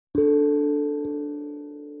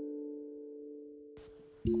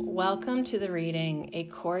Welcome to the reading A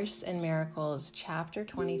Course in Miracles, Chapter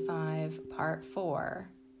 25, Part 4,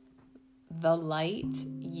 The Light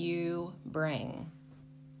You Bring.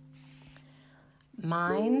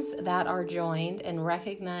 Minds that are joined and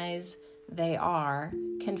recognize they are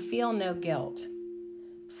can feel no guilt,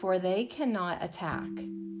 for they cannot attack,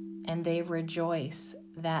 and they rejoice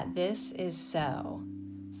that this is so,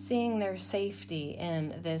 seeing their safety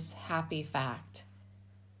in this happy fact.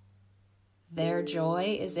 Their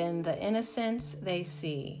joy is in the innocence they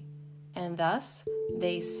see, and thus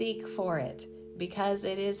they seek for it, because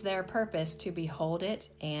it is their purpose to behold it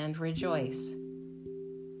and rejoice.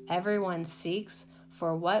 Everyone seeks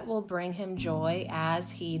for what will bring him joy as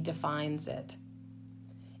he defines it.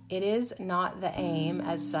 It is not the aim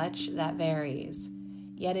as such that varies,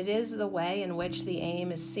 yet it is the way in which the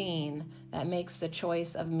aim is seen that makes the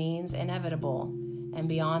choice of means inevitable, and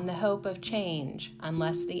beyond the hope of change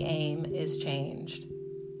unless the aim is changed.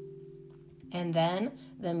 And then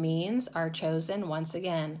the means are chosen once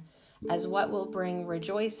again, as what will bring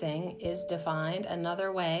rejoicing is defined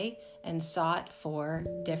another way and sought for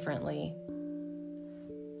differently.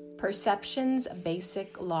 Perception's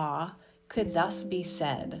basic law could thus be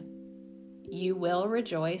said: you will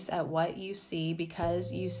rejoice at what you see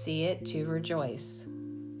because you see it to rejoice.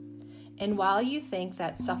 And while you think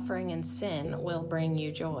that suffering and sin will bring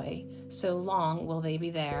you joy, so long will they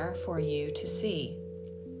be there for you to see.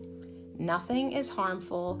 Nothing is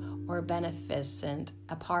harmful or beneficent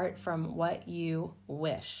apart from what you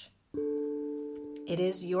wish. It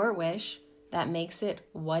is your wish that makes it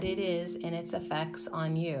what it is in its effects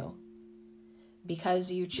on you.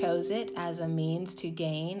 Because you chose it as a means to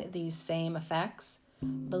gain these same effects,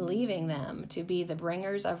 believing them to be the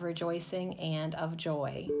bringers of rejoicing and of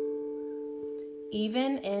joy.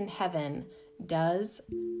 Even in heaven does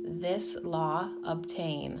this law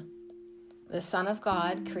obtain. The Son of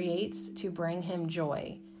God creates to bring him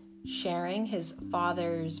joy, sharing his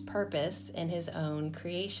Father's purpose in his own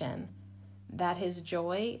creation, that his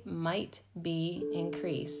joy might be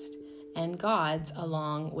increased, and God's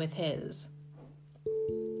along with his.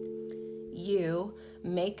 You,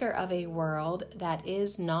 maker of a world that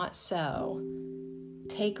is not so,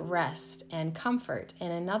 take rest and comfort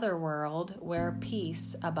in another world where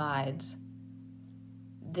peace abides.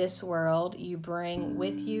 This world you bring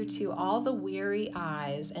with you to all the weary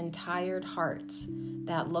eyes and tired hearts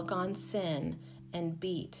that look on sin and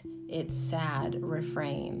beat its sad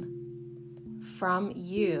refrain. From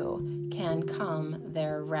you can come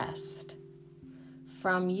their rest.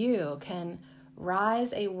 From you can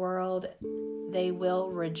rise a world they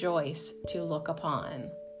will rejoice to look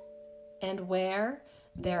upon, and where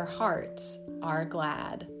their hearts are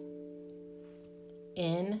glad.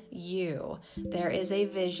 In you there is a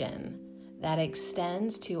vision that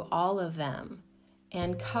extends to all of them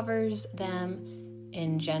and covers them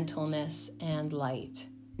in gentleness and light.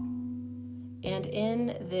 And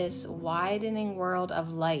in this widening world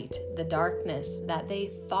of light, the darkness that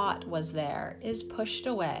they thought was there is pushed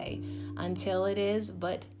away until it is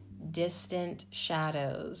but distant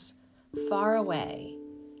shadows, far away,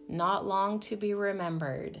 not long to be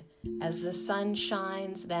remembered, as the sun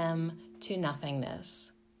shines them to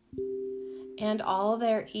nothingness. And all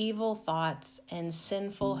their evil thoughts and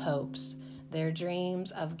sinful hopes, their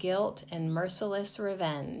dreams of guilt and merciless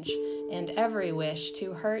revenge, and every wish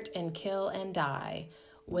to hurt and kill and die,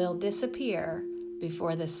 will disappear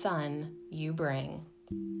before the sun you bring.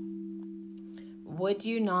 Would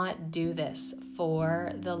you not do this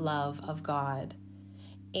for the love of God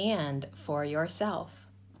and for yourself?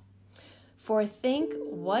 For think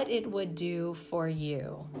what it would do for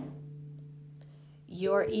you.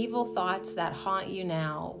 Your evil thoughts that haunt you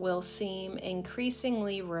now will seem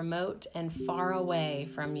increasingly remote and far away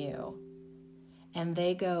from you, and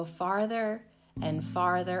they go farther and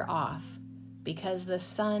farther off, because the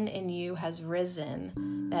sun in you has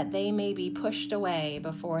risen, that they may be pushed away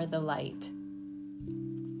before the light.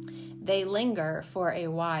 They linger for a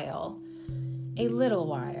while, a little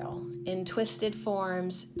while, in twisted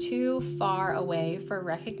forms too far away for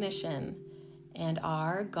recognition, and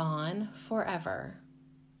are gone forever.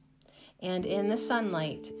 And in the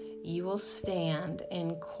sunlight you will stand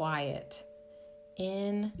in quiet,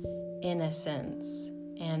 in innocence,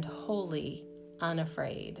 and wholly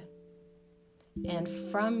unafraid. And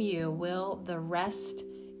from you will the rest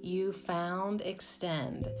you found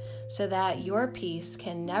extend, so that your peace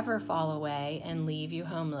can never fall away and leave you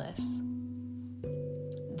homeless.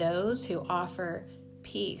 Those who offer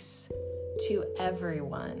peace to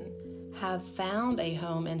everyone have found a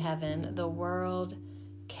home in heaven the world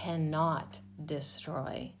cannot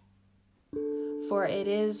destroy. for it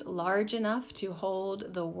is large enough to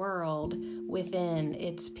hold the world within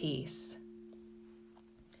its peace.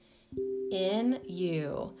 In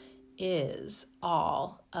you is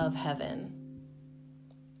all of heaven.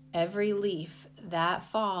 Every leaf that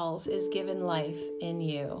falls is given life in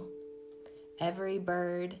you. Every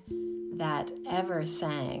bird that ever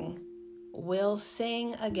sang will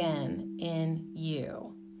sing again in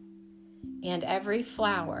you. And every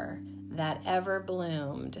flower that ever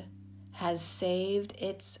bloomed has saved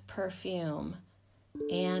its perfume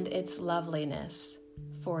and its loveliness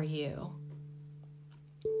for you.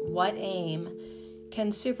 What aim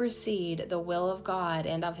can supersede the will of God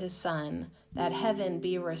and of His Son, that heaven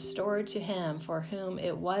be restored to Him for whom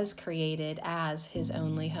it was created as His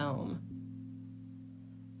only home?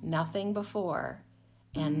 Nothing before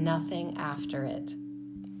and nothing after it.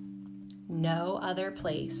 No other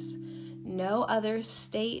place, no other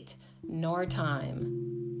state nor time.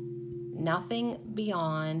 Nothing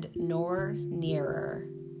beyond nor nearer.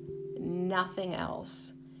 Nothing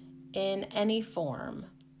else in any form.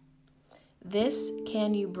 This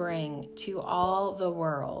can you bring to all the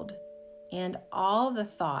world and all the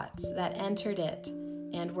thoughts that entered it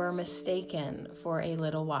and were mistaken for a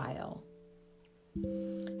little while.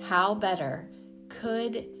 How better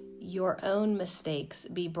could your own mistakes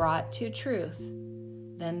be brought to truth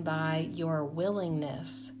than by your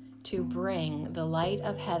willingness to bring the light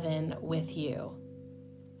of heaven with you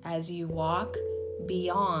as you walk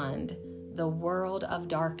beyond the world of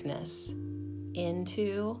darkness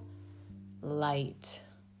into light.